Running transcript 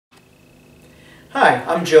Hi,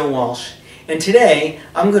 I'm Joe Walsh, and today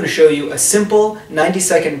I'm going to show you a simple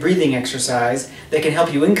 90-second breathing exercise that can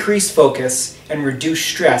help you increase focus and reduce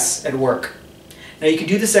stress at work. Now you can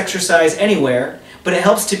do this exercise anywhere, but it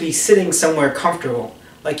helps to be sitting somewhere comfortable,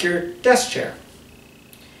 like your desk chair.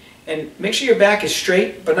 And make sure your back is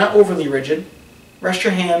straight, but not overly rigid. Rest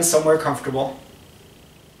your hands somewhere comfortable,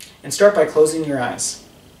 and start by closing your eyes.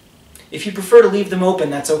 If you prefer to leave them open,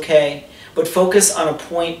 that's okay, but focus on a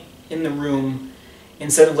point in the room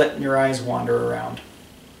instead of letting your eyes wander around.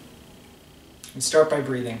 And start by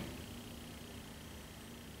breathing.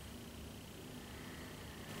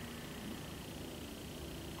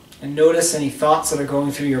 And notice any thoughts that are going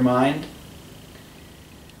through your mind,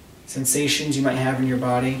 sensations you might have in your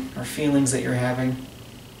body, or feelings that you're having.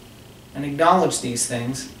 And acknowledge these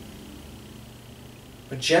things,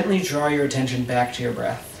 but gently draw your attention back to your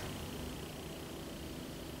breath.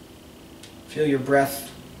 Feel your breath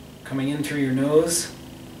coming in through your nose,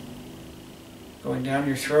 going down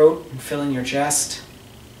your throat and filling your chest,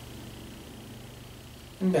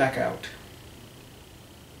 and back out.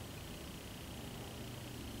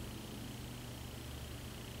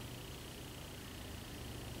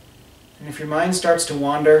 And if your mind starts to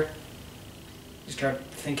wander, you start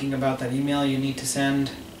thinking about that email you need to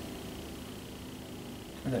send,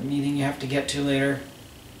 or that meeting you have to get to later,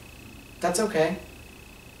 that's okay.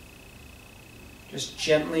 Just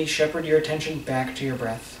gently shepherd your attention back to your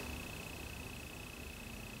breath.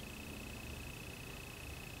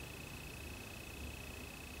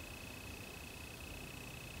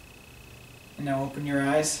 And now open your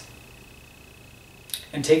eyes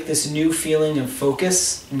and take this new feeling of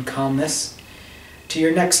focus and calmness to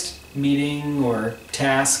your next meeting or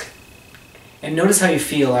task. And notice how you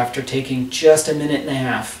feel after taking just a minute and a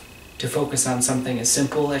half to focus on something as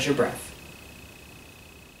simple as your breath.